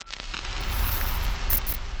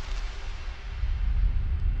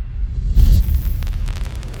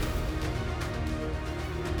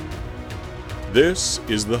This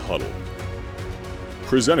is The Huddle,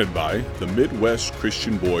 presented by the Midwest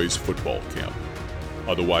Christian Boys Football Camp,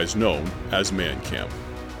 otherwise known as Man Camp.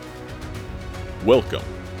 Welcome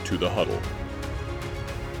to The Huddle.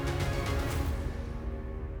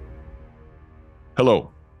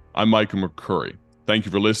 Hello, I'm Micah McCurry. Thank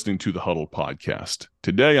you for listening to The Huddle podcast.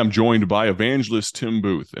 Today I'm joined by evangelist Tim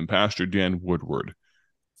Booth and Pastor Dan Woodward,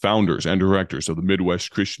 founders and directors of the Midwest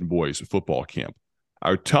Christian Boys Football Camp.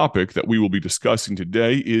 Our topic that we will be discussing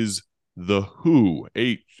today is the WHO,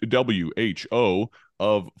 WHO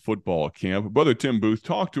of football camp. Brother Tim Booth,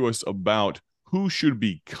 talk to us about who should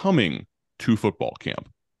be coming to football camp.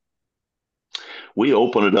 We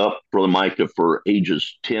open it up, Brother Micah, for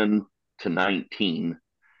ages 10 to 19.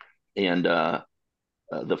 And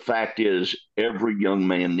the fact is, every young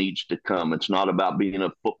man needs to come. It's not about being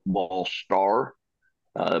a football star.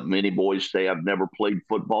 Many boys say, I've never played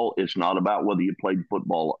football. It's not about whether you played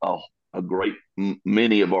football.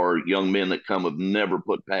 Many of our young men that come have never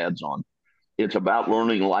put pads on. It's about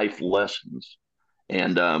learning life lessons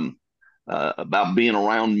and about being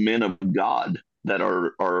around men of God that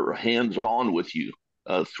are hands-on with you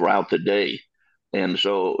throughout the day. And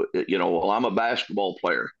so, I'm a basketball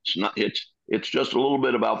player. It's just a little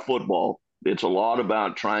bit about football. It's a lot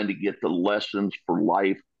about trying to get the lessons for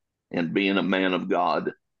life and being a man of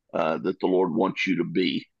God that the Lord wants you to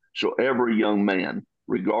be. So every young man,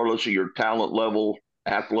 regardless of your talent level,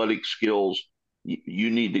 athletic skills, you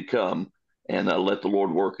need to come and let the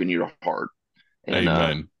Lord work in your heart. And,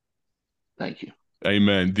 Amen. Thank you.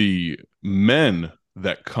 Amen. The men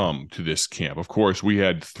that come to this camp, of course, we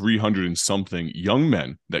had 300 and something young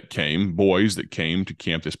men that came, boys that came to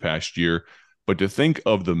camp this past year. But to think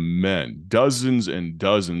of the men, dozens and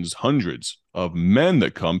dozens, hundreds of men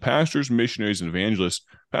that come, pastors, missionaries, and evangelists.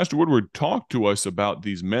 Pastor Woodward, talk to us about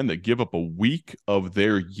these men that give up a week of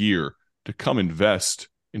their year to come invest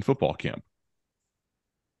in football camp.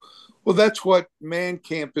 Well, that's what Man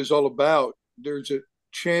Camp is all about. There's a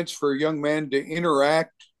chance for a young man to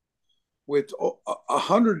interact with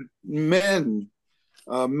 100 men,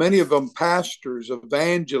 many of them pastors,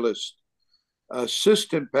 evangelists,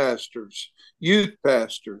 assistant pastors, youth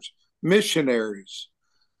pastors, missionaries,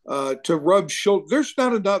 to rub shoulders. There's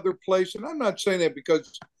not another place, and I'm not saying that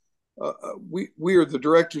because we are the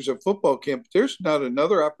directors of football camp. There's not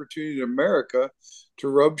another opportunity in America to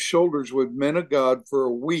rub shoulders with men of God for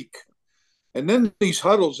a week. And then these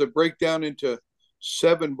huddles that break down into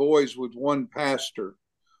 7 boys with one pastor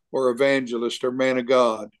or evangelist or man of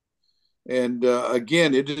God. And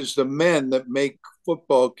again, it is the men that make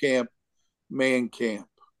football camp Man Camp.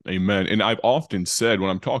 Amen. And I've often said when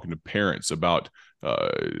I'm talking to parents about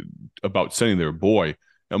sending their boy,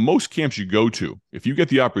 now most camps you go to, if you get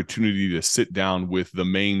the opportunity to sit down with the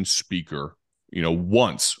main speaker,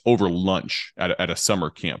 once over lunch at a summer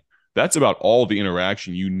camp, that's about all the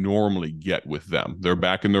interaction you normally get with them. They're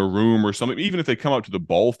back in their room or something. Even if they come out to the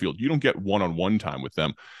ball field, you don't get one-on-one time with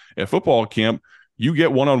them. At football camp, you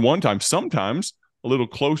get one-on-one time, sometimes a little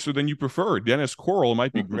closer than you prefer. Dennis Coral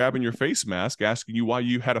might be grabbing your face mask, asking you why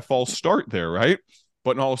you had a false start there, right?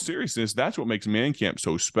 But in all seriousness, that's what makes Man Camp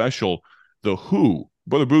so special. The WHO.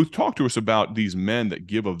 Brother Booth, talk to us about these men that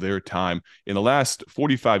give of their time in the last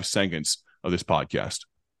 45 seconds of this podcast.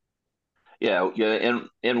 Yeah,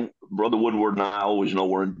 and Brother Woodward and I always know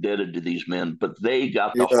we're indebted to these men, but they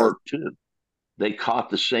got the heart too. They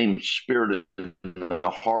caught the same spirit and the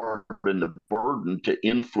heart and the burden to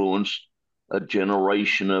influence a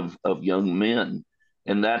generation of young men.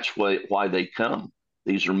 And that's why they come.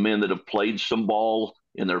 These are men that have played some ball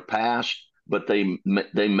in their past, but they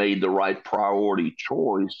made the right priority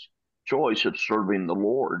choice of serving the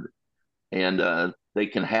Lord. And they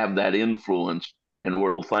can have that influence, and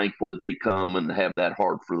we're thankful that they come and have that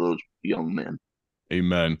heart for those young men.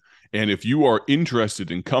 Amen. And if you are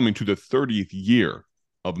interested in coming to the 30th year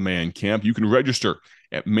of Man Camp, you can register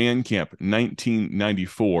at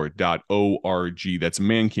mancamp1994.org. That's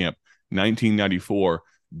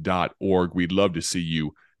mancamp1994.org. We'd love to see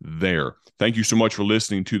you there. Thank you so much for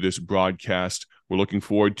listening to this broadcast. We're looking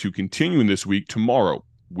forward to continuing this week tomorrow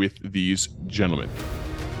with these gentlemen.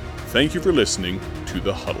 Thank you for listening to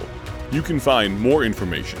The Huddle. You can find more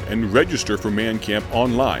information and register for Man Camp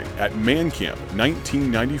online at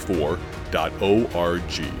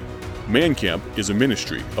mancamp1994.org. Man Camp is a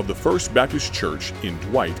ministry of the First Baptist Church in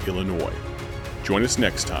Dwight, Illinois. Join us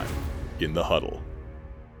next time in The Huddle.